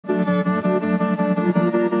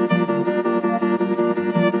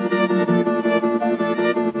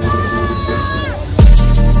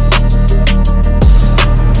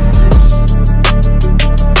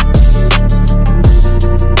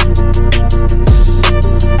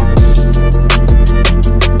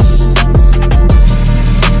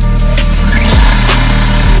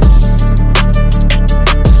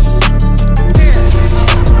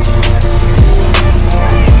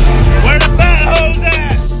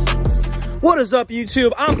What is up,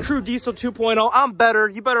 YouTube? I'm Crew Diesel 2.0. I'm better.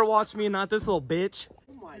 You better watch me and not this little bitch.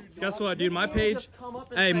 Guess what, dude? My page,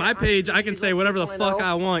 hey, my page, I can say whatever the fuck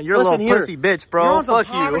I want. You're a little pussy bitch, bro. Fuck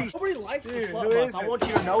you. Nobody likes the slut bus. I want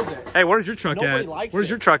you to know this. Hey, where's your truck at? Where's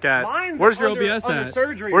your truck at? Where's your OBS at?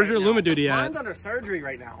 Where's your Luma Duty at? Mine's under surgery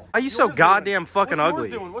right now. Why are you so goddamn fucking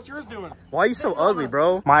ugly? What's yours doing? Why are you so ugly,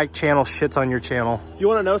 bro? My channel shits on your channel. You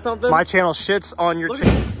want to know something? My channel shits on your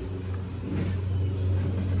channel.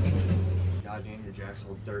 Goddamn, your jack's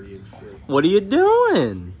all dirty and shit. What are you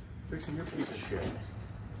doing? Fixing your piece of shit.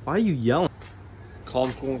 Why are you yelling?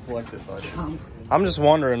 Calm, cool, and collected, bud. I'm just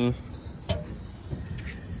wondering.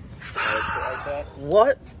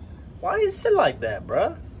 What? Why you sit like that,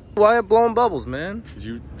 bruh? Why are blowing bubbles, man? Cause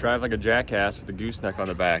you drive like a jackass with a gooseneck on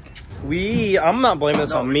the back. I'm not blaming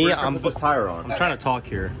this on me. I'm put this tire on. I'm trying to talk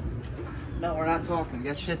here. No, we're not talking. We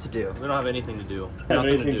got shit to do. We don't have anything to do. I have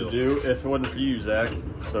anything to do if it wasn't for you, Zach.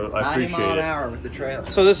 So I 90 appreciate mile an it. hour with the trailer.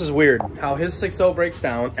 So this is weird. How his 6.0 breaks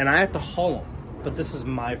down and I have to haul him. But this is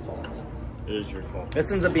my fault. It is your fault.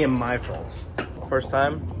 This ends up being my fault. First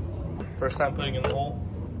time putting in the hole.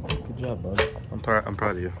 Good job, bud. I'm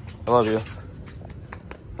proud of you. I love you.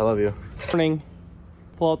 I love you. Morning.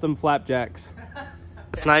 Pull out them flapjacks.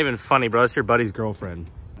 It's not even funny, bro. It's your buddy's girlfriend.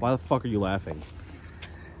 Why the fuck are you laughing?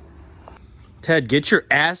 Ted, get your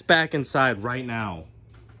ass back inside right now.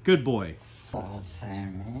 Good boy.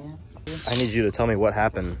 Man. I need you to tell me what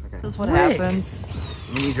happened. This is what happens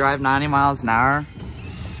when you drive 90 miles an hour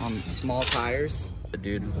on small tires.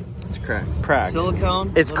 Dude, It's crack. cracked.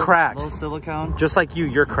 Silicone. It's cracked. Little silicone. Just like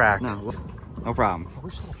you're cracked. No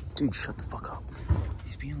problem. Dude, shut the fuck up.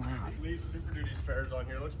 He's being loud. Leave Super Duty spares on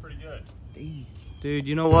here. Looks pretty good. Dude,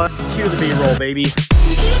 you know what? Cue the B-roll, baby.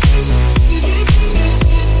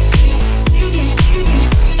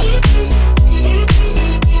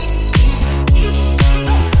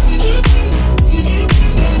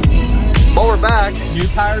 Well, we're back. New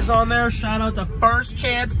tires on there. Shout out to First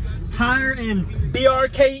Chance Tire and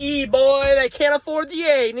BRKE, boy. They can't afford the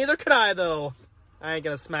A. Neither can I, though. I ain't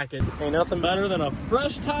gonna smack it. Ain't nothing better than a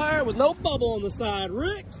fresh tire with no bubble on the side,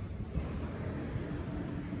 Rick.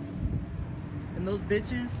 And those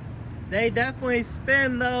bitches, they definitely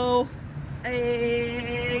spin, though.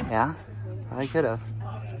 Hey. Yeah, I could have.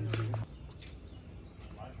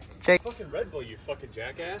 Fucking Red Bull, you fucking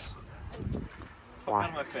jackass. Fuck out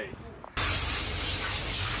of my face.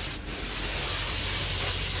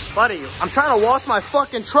 Buddy, I'm trying to wash my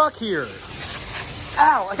fucking truck here.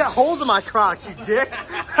 Ow, I got holes in my Crocs, you dick.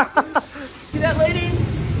 See that, ladies?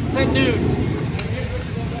 Send nudes.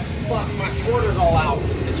 Fuck, my squirter's all out.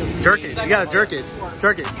 Jerk it, you gotta jerk it.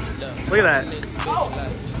 Jerk it. Look at that.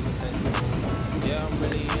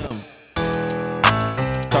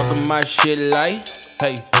 Talking my shit like,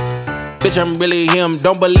 hey, bitch, I'm really him.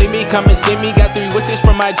 Don't believe me, come and see me. Got 3 wishes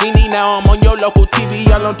from my genie. Now I'm on your local TV.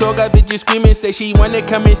 Y'all on tour, got bitches screaming. Say she wanna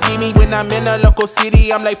come and see me when I'm in a local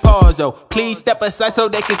city. I'm like, pause though. Please step aside so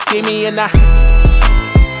they can see me. And I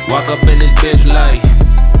walk up in this bitch like,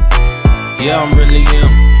 yeah, I'm really him.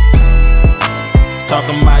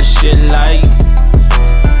 Talking my shit like,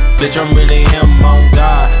 bitch, I'm really him. On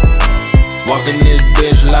God, walking this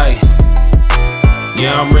bitch like,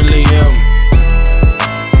 yeah, I'm really him.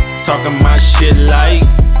 Talking my shit like,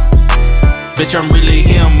 bitch, I'm really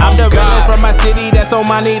him. I'm the realest from my city. That's on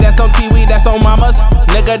money, that's on TV, that's on mamas.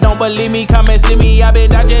 Nigga, don't believe me, come and see me. I been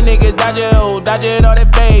dodging niggas, dodging all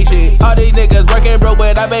that fake shit. All these niggas working broke,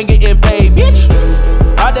 but I been getting paid, bitch.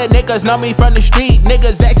 All the niggas know me from the street.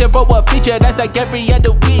 Niggas asking for a feature, that's like every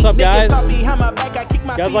other week. What's up, guys? Niggas stop behind my back, I kick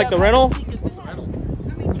my You guys feet like up. the rental?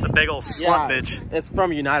 It's a big old slut, bitch. It's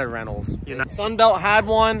from United Rentals. Sunbelt had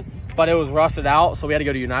one, but it was rusted out, so we had to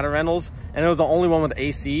go to United Rentals, and it was the only one with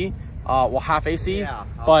AC. Well, half AC, Yeah,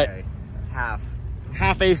 but okay.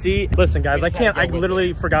 Half AC. Listen, guys, I just had to go with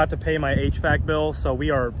literally forgot to pay my HVAC bill, so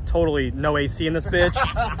we are totally no AC in this bitch.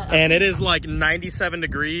 And it is like 97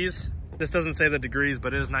 degrees. This doesn't say the degrees,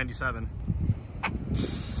 but it is 97.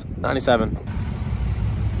 97.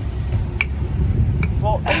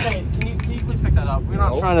 Well, okay, can you please pick that up? We're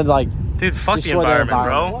not trying to like. Dude, fuck the destroy the environment,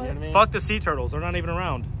 bro. environment. You know what I mean? Fuck the sea turtles. They're not even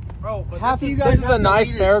around. Bro, but Half this of is, you guys this is have a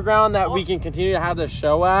nice deleted. fairground that we can continue to have the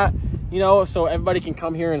show at, you know, so everybody can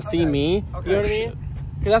come here and see me. You know what I mean?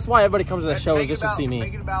 Because that's why everybody comes to the show, is just to see me.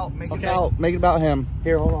 Make it about him.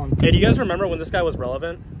 Here, hold on. Hey, do you guys remember when this guy was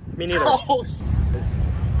relevant? Me neither.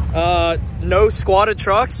 No squatted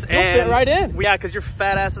trucks. You'll fit right in. Yeah, because your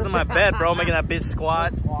fat ass is in my bed, bro, making that bitch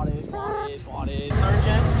squat. Squatted. Third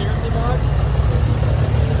gen, seriously, bud?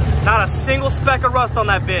 Not a single speck of rust on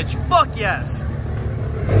that bitch. Fuck yes.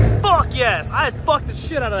 Fuck yes! I'd fuck the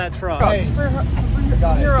shit out of that truck. Hey, for your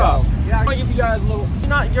yeah, I'll give you guys a little.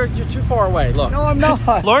 You're too far away. Look. No, I'm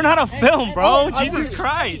not. Learn how to film, bro. Jesus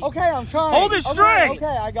Christ. Okay, I'm trying. Hold it straight. Okay,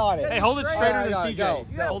 I got it. Hey, hold it straighter than Go. CJ. You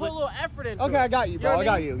gotta Hold put it. a little effort into it. Okay, I got you, bro. I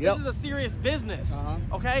got you. Yep. This is a serious business.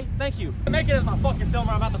 Okay, thank you. Make it as my fucking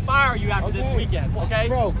filmer. I'm about to fire you after this weekend. Okay,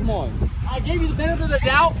 Bro, come on. I gave you the benefit of the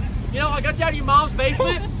doubt. You know, I got you out of your mom's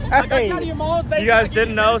basement. I got you out of your mom's basement. You guys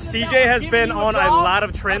didn't know CJ has been on a lot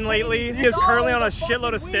of trend lately. He is currently on a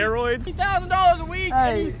shitload of steroids. $1,000 a week,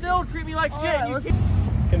 and you still treat me like shit.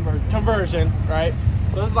 Conversion, right?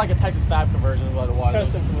 So this is like a Texas Fab conversion is what it was.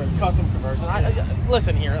 Custom conversion.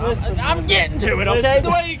 Listen here. I'm getting to it, okay? The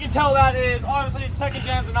way you can tell that is, obviously, second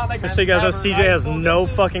gens are not making Just so you guys know, CJ has no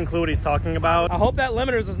fucking clue what he's talking about. I hope that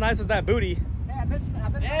limiter is as nice as that booty.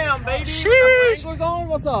 Damn, baby. Sheesh. What's on?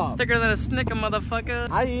 What's up? Thicker than a snicker, motherfucker.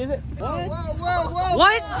 I eat it. Whoa.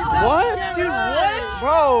 What? What? Dude, what?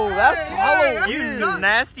 Bro, that's Halloween. You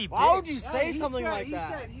nasty bitch. Why would you say something like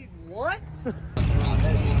that? He said he'd what?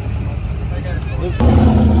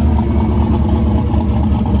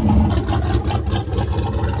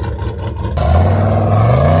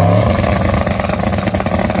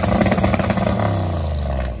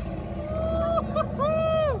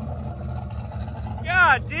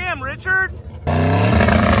 God damn, Richard.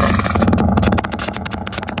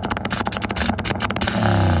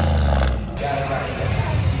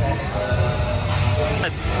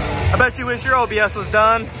 I bet you wish your OBS was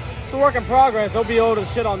done. It's a work in progress. They'll be able to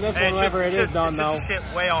shit on this one whenever it is done, it though. should shit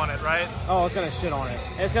way on it, right? Oh, it's gonna shit on it.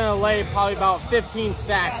 It's gonna lay probably about 15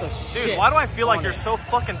 stacks of shit. Dude, why do I feel like you're so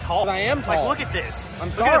fucking tall? I am tall. Like, look at this. I'm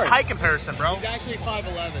look sorry. at this height comparison, bro. He's actually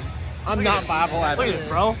 5'11". I'm not 5'11". Look at this,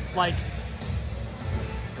 bro. Like,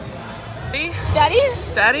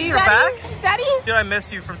 Daddy, you're back? Daddy. Dude, I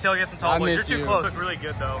miss you from Tailgates and Tall Boys. You're miss too you. close. You look really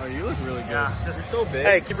good, though. Oh, you look really good. Yeah, just so big.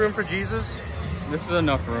 Hey, keep room for Jesus. This is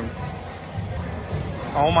enough room.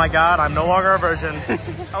 Oh my God, I'm no longer a virgin.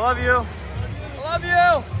 I love you. I love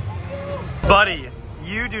you. Buddy,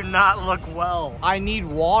 you do not look well. I need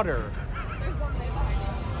water.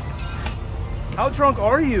 How drunk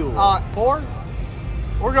are you? 4?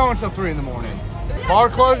 We're going till 3 in the morning. Bar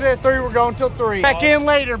closes at 3, we're going till 3. Back in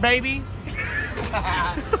later, baby.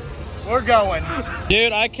 We're going.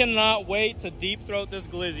 Dude, I cannot wait to deep throat this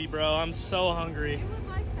glizzy, bro. I'm so hungry. You would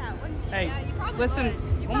like that, wouldn't you? Hey, Yeah, you probably listen. would.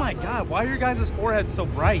 You Oh my probably God, why are your guys' foreheads so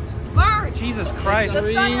bright? Burn. Jesus Christ.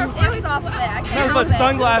 The sun reflects off of it. I can't Never help put it.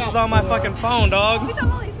 sunglasses on my fucking phone, dog. Because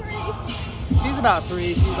I'm only 3. She's about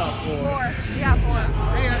 3, she's about 4. 4. Yeah,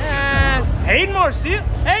 4. Hayden Marcia?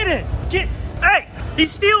 Hayden, get, hey,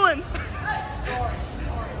 he's stealing.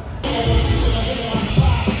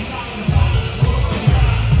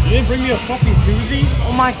 You didn't bring me a fucking koozie?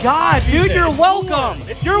 Oh my God, dude, you're welcome.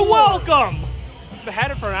 You're welcome. I've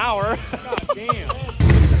had it for an hour. God damn.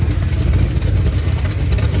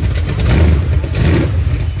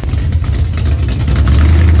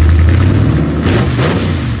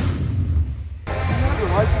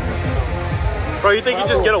 Bro, you think you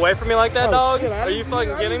just get away from me like that, dog? Are you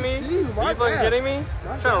fucking kidding me? Are you fucking kidding me?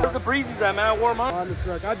 Where's the breezies at, man? I wore mine. On the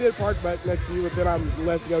truck. I did park back next to you, but then I'm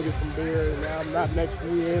left to go get some beer, and now I'm not next to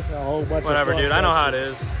you. It's a whole bunch Whatever, of dude. I know how it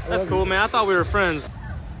is. That's cool, man. I thought we were friends.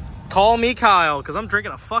 Call me Kyle, because I'm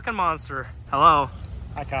drinking a fucking monster. Hello.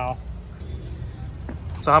 Hi, Kyle.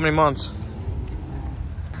 So how many months?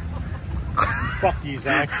 Fuck you,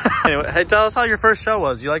 Zach. Anyway, hey, tell us how your first show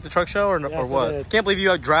was. You like the truck show or Yes, what? I did. Can't believe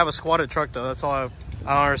you drive a squatted truck, though. That's all I don't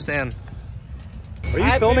understand. Are you I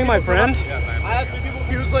had filming two my people friend? I had 3 people.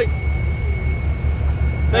 He was like,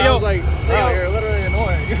 They go. like, oh, you're literally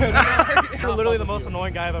annoying. You're literally the most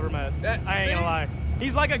annoying guy I've ever met. I ain't gonna lie.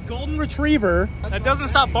 He's like a golden retriever that doesn't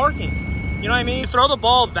stop barking. You know what I mean? You throw the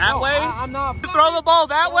ball that way. I'm not. You throw the ball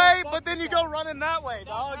that way, but then you go running that way,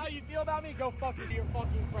 dog. How you feel about me? Go fuck with your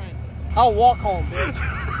fucking friend. I'll walk home, bitch.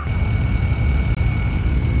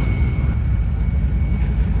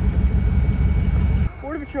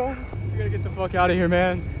 Border Patrol. You gotta get the fuck out of here,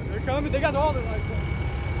 man. They're coming. They got all their lights on.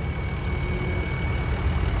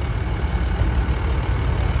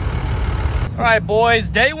 All right, boys,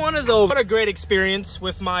 day 1 is over. What a great experience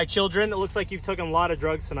with my children. It looks like you've taken a lot of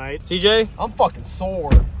drugs tonight. CJ? I'm fucking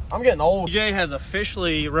sore. I'm getting old. CJ has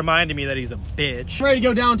officially reminded me that he's a bitch. You ready to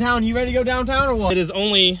go downtown? You ready to go downtown or what? It is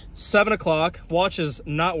only 7 o'clock. Watch is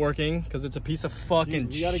not working because it's a piece of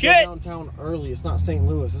fucking You gotta shit. go downtown early. It's not St.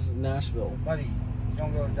 Louis. This is Nashville. Buddy, you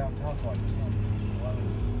don't go downtown till like 10,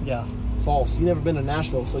 11. Yeah. False. You never been to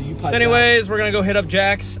Nashville, so you pipe So anyways, we're going to go hit up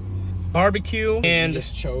Jack's barbecue and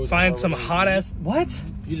just chose find where some we're gonna hot eat. ass. What?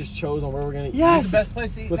 You just chose on where we're gonna eat. Yes. The best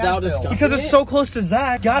place to eat in Without Nashville. discussing. Because it's so close to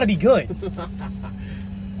Zach. Gotta be good.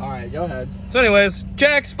 All right, go ahead. So anyways,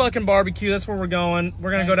 Jack's fucking barbecue. That's where we're going. We're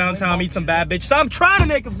gonna go downtown, meet some bad bitches. I'm trying to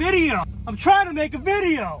make a video. All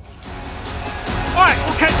right,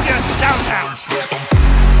 we'll catch you downtown.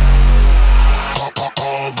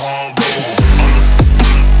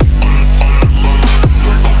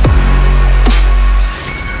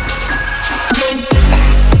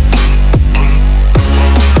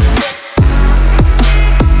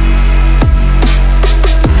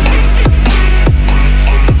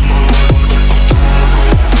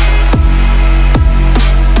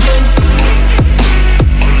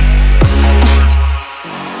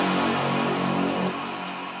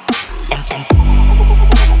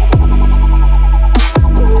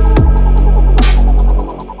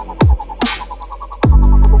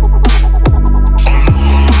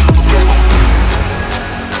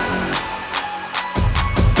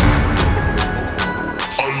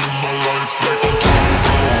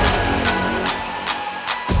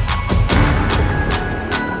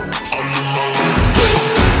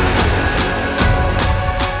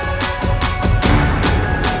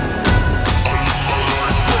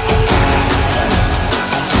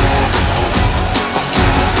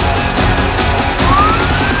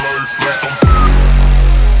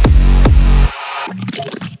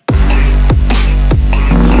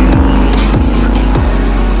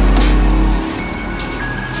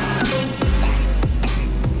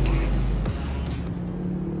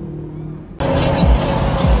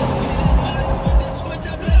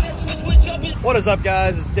 What is up,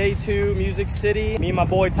 guys? It's day 2, Music City. Me and my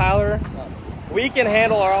boy Tyler. We can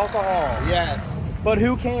handle our alcohol. Yes. But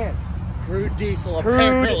who can't? Crude Diesel,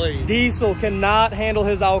 apparently. Crude Diesel cannot handle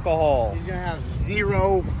his alcohol. He's gonna have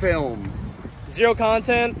 0 film. 0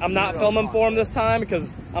 content. I'm not filming for him this time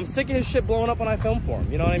because I'm sick of his shit blowing up when I film for him.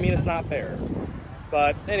 You know what I mean? It's not fair.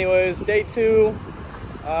 But anyways, day 2.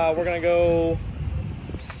 We're gonna go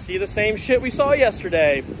see the same shit we saw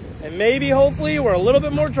yesterday. And maybe, hopefully, we're a little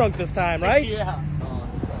bit more drunk this time, right? Yeah.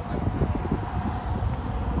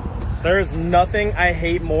 There's nothing I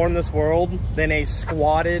hate more in this world than a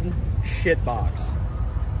squatted shit box.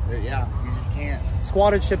 Yeah, you just can't.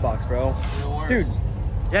 Squatted shit box, bro. Dude.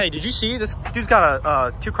 Yeah, did you see? This dude's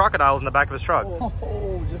got 2 crocodiles in the back of his truck.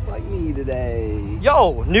 Oh, just like me today.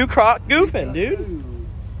 Yo, new croc goofing, dude.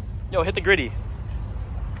 Yo, hit the gritty.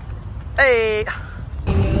 Hey.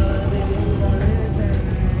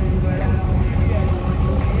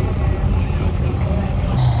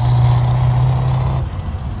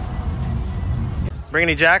 Bring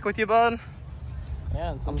any Jack with you, bud?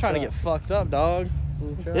 Yeah, I'm trying to get fucked up, dog.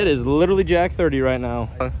 It is literally Jack 30 right now.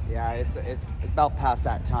 Yeah, it's about past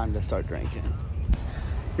that time to start drinking.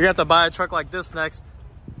 You're gonna have to buy a truck like this next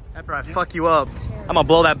after I fuck you up. I'm gonna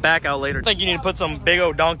blow that back out later. I think you need to put some big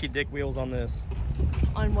old donkey dick wheels on this.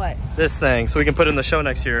 On what? This thing, so we can put it in the show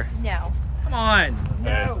next year. No. Come on.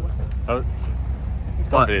 No. Don't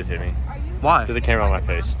videotape me. Why? Get the camera on my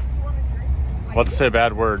face. What to say a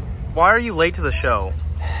bad word? Why are you late to the show?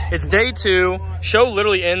 It's day 2. Show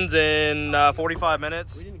literally ends in 45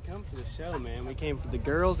 minutes. We didn't come for the show, man. We came for the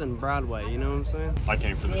girls and Broadway. You know what I'm saying? I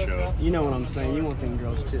came for the show. You know what I'm saying. You want them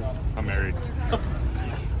girls too. I'm married.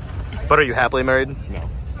 But are you happily married? No.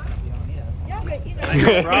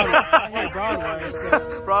 Broadway.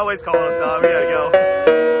 So. Broadway's calling us, dog. We gotta go.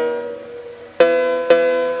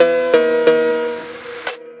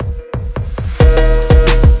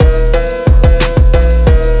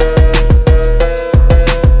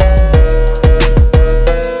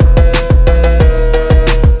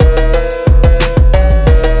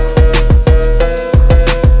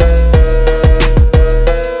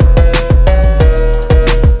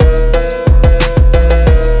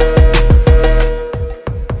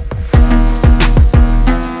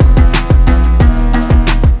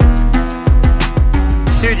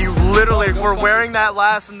 That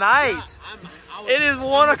last night. It is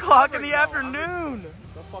 1 o'clock in the afternoon.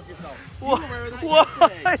 What?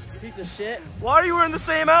 Piece of shit. Why are you wearing the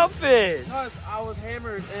same outfit? Because I was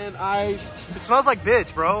hammered and I. It smells like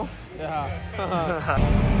bitch, bro. Yeah.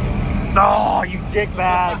 Oh, you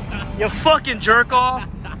dickbag. You fucking jerk off.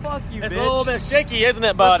 Fuck you, It's bitch. a little bit shaky, isn't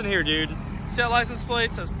it, bud? Listen here, dude. See that license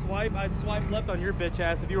plate says swipe? I'd swipe left on your bitch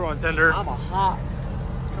ass if you were on Tinder. I'm a hot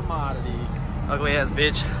commodity. Ugly ass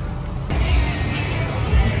bitch.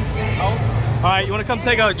 All right, you want to come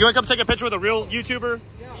take a picture with a real YouTuber?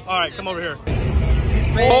 All right, come over here.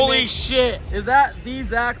 Holy shit! Is that the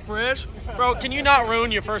Zach Frisch? Bro, can you not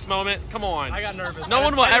ruin your first moment? Come on. I got nervous. No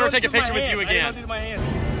one will ever take a picture with you again.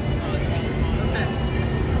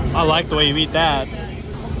 I like the way you eat that.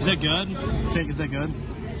 Is that good? Jake, is that good?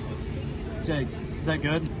 Jake, is that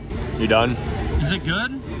good? You done? Is it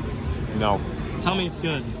good? No. Tell me it's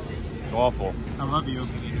good. It's awful. I love you.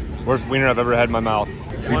 Worst wiener I've ever had in my mouth.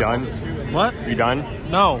 You done? What? You done?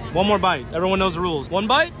 No. One more bite. Everyone knows the rules. One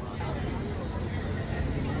bite?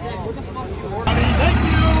 Thank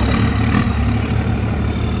you.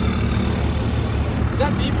 Is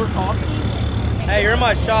that beef Burkowski? Hey, you're in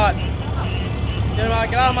my shot. Get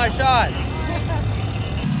out of my shot.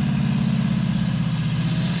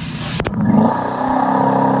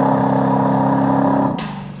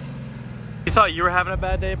 You thought you were having a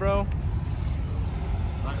bad day, bro?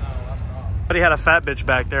 But he had a fat bitch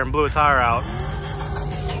back there and blew a tire out.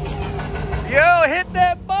 Yo, hit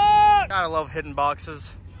that box! God, I love hitting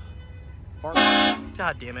boxes.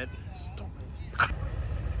 God damn it.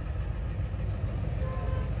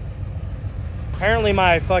 Apparently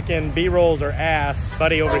my fucking B-rolls are ass.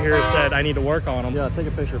 Buddy over here said I need to work on them. Yeah, take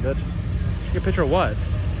a picture, bitch. Take a picture of what?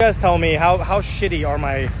 You guys tell me how shitty are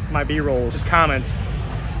my B-rolls. Just comment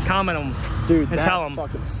them. Dude, and tell them.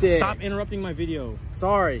 Fucking sick. Stop interrupting my video.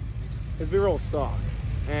 Sorry. His B-rolls suck.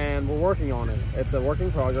 And we're working on it. It's a work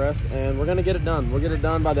in progress, and we're gonna get it done. We'll get it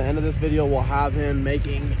done by the end of this video. We'll have him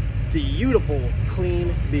making beautiful,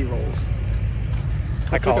 clean B-rolls.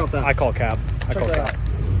 I call cap. I call cap.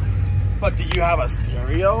 But do you have a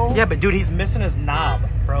stereo? Yeah, but dude, he's missing his knob,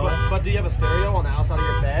 bro. But do you have a stereo on the outside of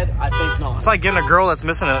your bed? I think not. It's like getting a girl that's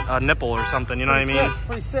missing a nipple or something, you know what I mean?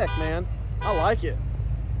 Pretty sick, man. I like it.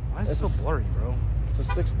 Why is it so blurry, bro? It's a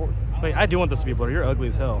 6'4". Wait, I do want this to be blurry. You're ugly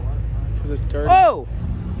as hell. Because it's dirty. Oh!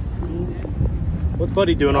 What's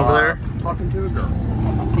Buddy doing over there? Talking to a girl.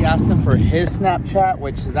 He asked him for his Snapchat,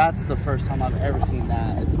 which that's the first time I've ever seen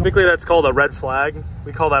that. Typically that's called a red flag.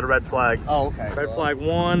 We call that a red flag. Oh, okay. Red flag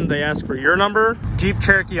 1, they ask for your number. Jeep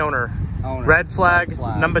Cherokee owner. Red flag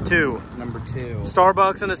number 2. Number 2.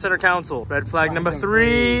 Starbucks in the center console. Red flag number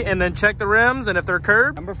 3, and then check the rims, and if they're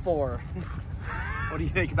curved. Number 4. What do you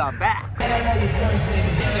think about that?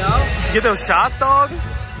 Get those shots, dog?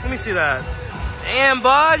 Let me see that. Damn,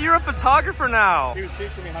 bud, you're a photographer now. He was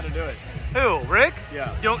teaching me how to do it. Who, Rick?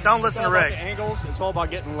 Yeah. Don't listen to Rick. The angles, it's all about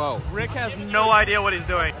getting low. Rick has no idea what he's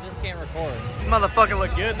doing. I just can't record. This motherfucker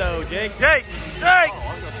look good though, Jake. Jake!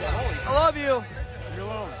 I love you. You're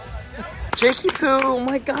alone. Jakey Poo, oh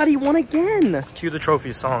my god, he won again. Cue the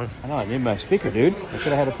trophy song. I know, I need my speaker, dude. I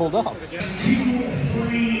should have had it pulled up.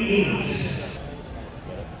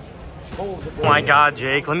 Oh my god,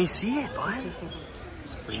 Jake, let me see it, bud.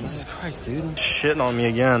 Jesus Christ, dude. Shitting on me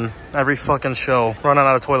again. Every fucking show. Running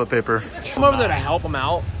out of toilet paper. I'm over there to help him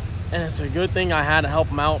out. And it's a good thing I had to help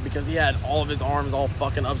him out because he had all of his arms all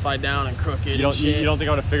fucking upside down and crooked You don't think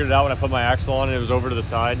I would have figured it out when I put my axle on and it was over to the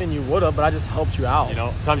side? And you would have, but I just helped you out. You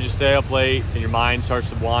know, sometimes you stay up late and your mind starts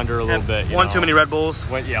to wander a little bit. One too many Red Bulls.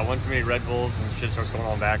 One too many Red Bulls and shit starts going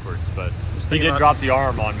on backwards. But he did drop the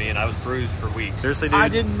arm on me and I was bruised for weeks. Seriously, dude? I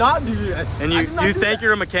did not do that. And you think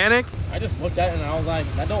you're a mechanic? I just looked at it and I was like,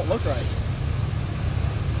 that don't look right.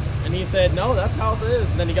 And he said, no, that's how it is.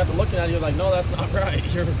 And then he got to looking at it, he was like, no, that's not right.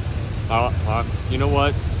 You know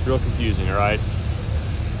what? It's real confusing, all right?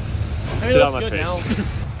 I mean, it looks good now.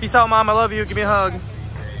 Peace out, Mom. I love you. Give me a hug.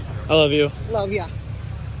 I love you. Love ya.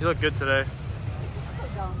 You look good today. So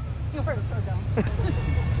dumb. You were so dumb.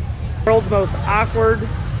 World's most awkward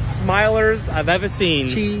smilers I've ever seen.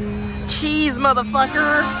 Cheese,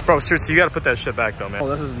 motherfucker. Bro, seriously, you gotta put that shit back though, man. Oh,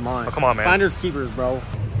 this is mine. Oh, come on, man. Finders keepers, bro.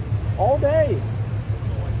 All day.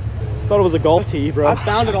 Thought it was a golf tee, bro. I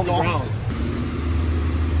found it on the ground.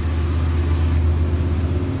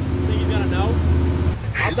 Think he's gonna know?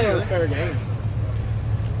 I think it was fair game.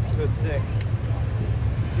 Good stick.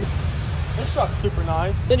 This truck's super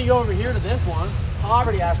nice. Then you go over here to this one.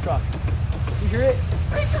 Poverty ass truck. You hear it?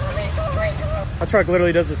 My truck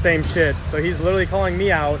literally does the same shit. So he's literally calling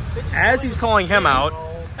me out as he's calling him out.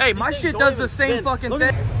 Hey, my shit does the same fucking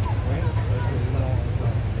thing.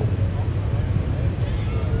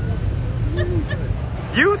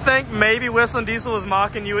 You think maybe Whistling Diesel was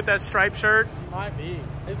mocking you with that striped shirt? Might be.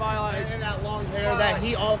 It's like, And that long hair that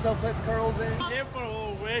he also puts curls in. Jim put a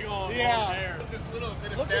little wig on. Yeah. Long hair. Just a little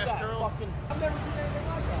bit of stash curl. I've never seen anything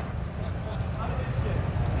like that.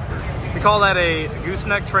 We call that a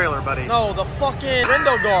gooseneck trailer, buddy. No, the fucking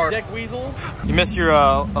window guard. Dick Weasel. You missed your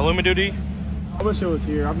Illumiduty? I wish it was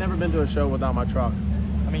here. I've never been to a show without my truck.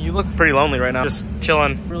 I mean, you look pretty lonely right now. Just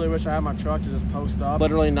chilling. Really wish I had my truck to just post up.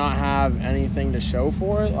 Literally not have anything to show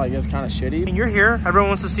for it. Like, it's kind of shitty. I mean, you're here. Everyone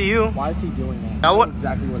wants to see you. Why is he doing that? I know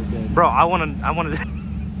exactly what he did. Bro, I wanted.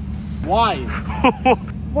 Why?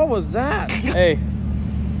 What was that? Hey,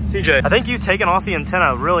 CJ. I think you taking off the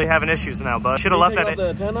antenna really having issues now, bud. Should have left that. The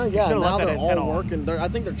antenna? Yeah, should've now left that they're antenna all on. working. I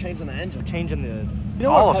think they're changing the engine. Changing the. You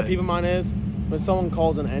know all what of pet peeve of mine is? When someone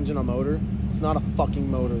calls an engine a motor. It's not a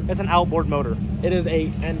fucking motor. It's an outboard motor. It is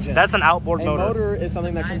a engine. That's an outboard a motor. motor is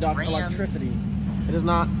something that conducts electricity. It does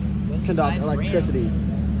not conduct electricity.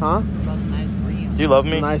 Huh? Do you love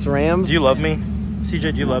me? Nice Rams. Do you love me?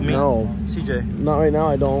 CJ, do you love me? No. CJ. Not right now,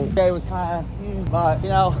 I don't. It was kind of, but you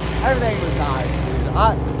know, everything was nice, dude.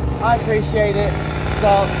 I appreciate it.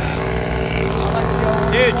 So,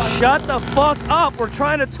 Dude, shut the fuck up. We're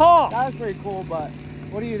trying to talk. that was pretty cool, but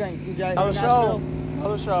what do you think, CJ? Another show.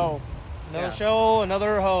 Another show. Another show,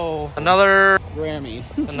 another hoe. Another Grammy.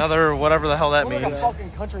 Another whatever the hell that You're like means. a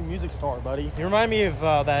fucking country music star, buddy. You remind me of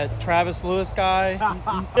that Travis Lewis guy.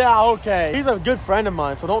 Yeah, okay. He's a good friend of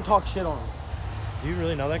mine, so don't talk shit on him. Do you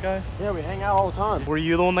really know that guy? Yeah, we hang out all the time. Were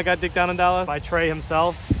you the one that got dicked down in Dallas? By Trey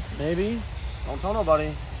himself? Maybe. Don't tell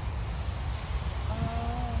nobody.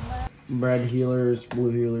 Red healers,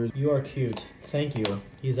 blue healers. You are cute. Thank you.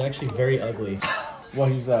 He's actually very ugly.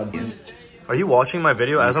 What you said. Are you watching my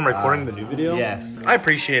video as I'm recording the new video? Yes. I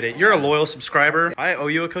appreciate it. You're a loyal subscriber. I owe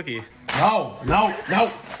you a cookie. No.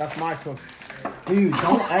 That's my cook. Dude,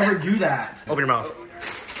 don't ever do that. Open your mouth.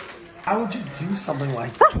 How would you do something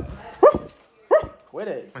like that? Quit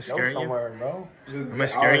it. Am I Go scaring you? somewhere, bro. Am I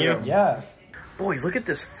scaring you? Yes. Boys, look at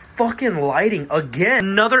this fucking lighting again.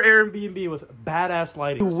 Another Airbnb with badass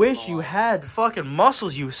lighting. You wish you had. fucking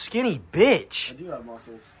muscles, you skinny bitch. I do have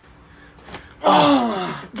muscles.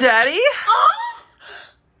 Oh, Daddy?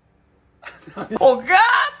 Oh,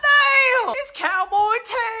 goddamn! It's Cowboy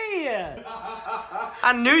Ted!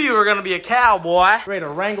 I knew you were gonna be a cowboy. Ready to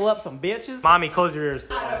wrangle up some bitches? Mommy, close your ears.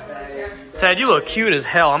 Ted, you look cute as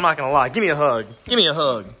hell. I'm not gonna lie. Give me a hug. Give me a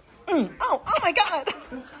hug. Oh my God.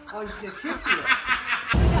 Oh, he's gonna kiss you.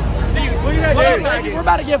 Look at that dude. We're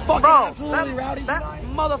about to get fucking Bro, absolutely rowdy that tonight.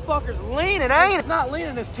 motherfucker's leaning, ain't it? It's not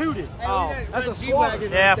leaning, it's tooted. Oh, that's a squad.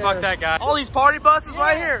 Yeah, fuck that guy. All these party buses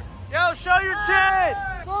right here. Yo, show your tits.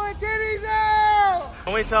 Pull the titties out!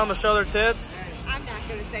 Can we tell them to show their tits? I'm not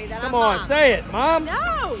going to say that. Come on, say it, Mom.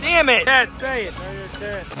 No. Damn it. Ted, Say it. Show your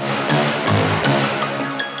tits.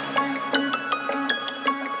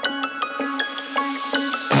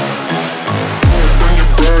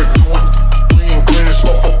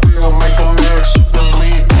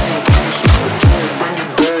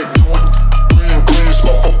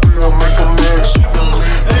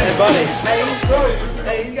 Hey, buddy.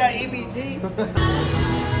 Hey, you got EBT?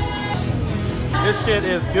 This shit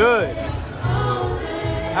is good.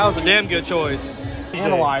 That was a damn good choice.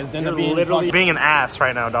 Analyzed into You're being literally fucking... being an ass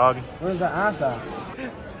right now, dog. Where's that ass at?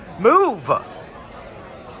 Move. Are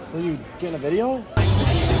you getting a video?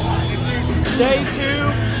 Day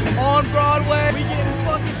 2 on Broadway. We getting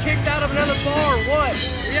fucking kicked out of another bar or what?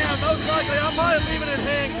 Yeah, most likely. I'm probably leaving in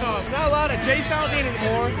handcuffs. Not allowed at Jay Saldine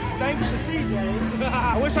anymore. Thanks to CJ.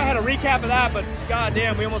 I wish I had a recap of that, but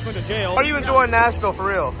goddamn, we almost went to jail. How are you enjoying Nashville for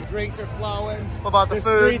real? Drinks are flowing. What about the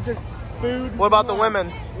food? Streets are food. What about the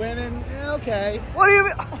women? Women, okay. What do you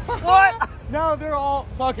mean? What? No, they're all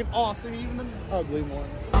fucking awesome, even the ugly ones.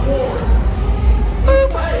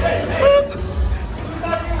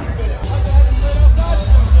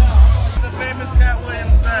 The famous Cat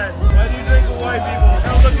Williams said, why do you drink with white people?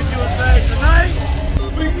 They'll look at you and say, tonight,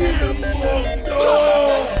 we get a fucked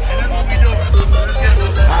up. And that's what we do. Let's get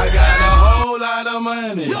it. I got a whole lot of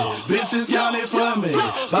money. Bitches counting for me.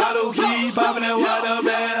 Bottle keep popping that water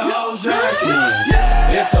bed, whole jacket.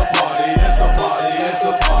 It's a party, it's a party, it's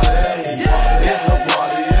a party. It's a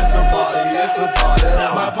party, it's a party, it's a party.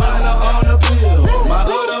 My partner on the pill, my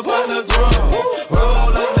hood up on the drum.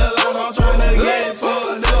 Roll up the line, I'm trying to get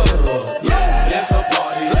fucked up. It's a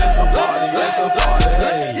party, it's a party, it's a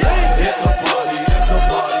party. It's a party, it's a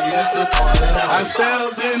party, it's a party. I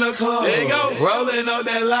stepped in the club, there you go, rolling up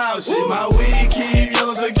that loud shit. My weed keep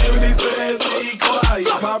your security said be quiet.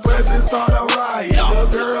 My presence start a riot, the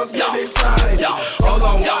girls get excited. Hold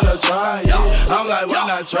on, wanna try it? I'm like, why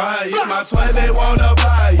not try it? My sweat they wanna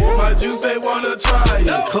buy it, my juice they wanna try it.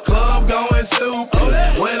 Club going stupid,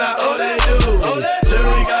 when I they do it.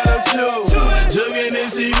 Jury gotta choose, jugging and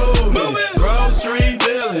she moving. Grocery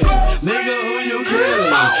dealing, nigga who you killing?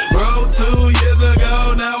 Bro, 2 years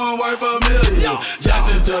ago, now I'm worth $1 million.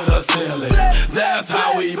 Just to the ceiling, that's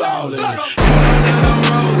how we ballin'. You know that I'm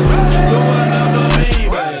rollin', doing another me,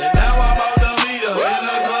 right? Now I'm out the meter, in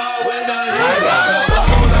the club with the heat. A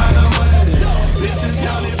whole lot of money, bitches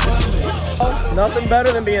counting for me. Nothing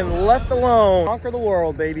better than being left alone. Conquer the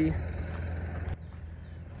world, baby.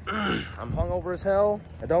 I'm hungover as hell.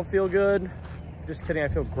 I don't feel good. Just kidding, I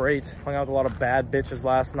feel great. Hung out with a lot of bad bitches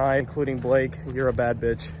last night, including Blake. You're a bad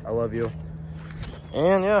bitch. I love you.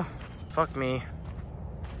 And yeah, fuck me.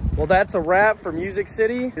 Well, that's a wrap for Music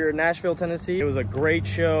City here in Nashville, Tennessee. It was a great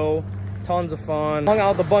show. Tons of fun. Hung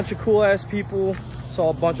out with a bunch of cool ass people. Saw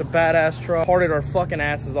a bunch of badass trucks. Partied our fucking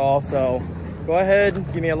asses off. So go ahead,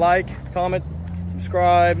 give me a like, comment,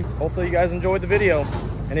 subscribe. Hopefully you guys enjoyed the video.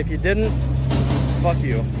 And if you didn't, fuck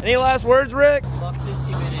you. Any last words, Rick? Fuck this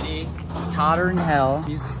humidity. It's hotter than hell.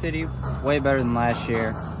 Music City, way better than last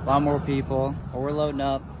year. A lot more people. But we're loading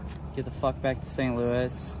up. Get the fuck back to St.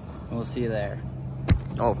 Louis. And we'll see you there.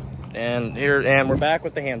 Oh, and we're back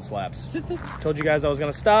with the hand slaps. Told you guys I was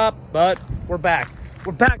gonna stop, but we're back.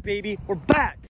 We're back, baby. We're back.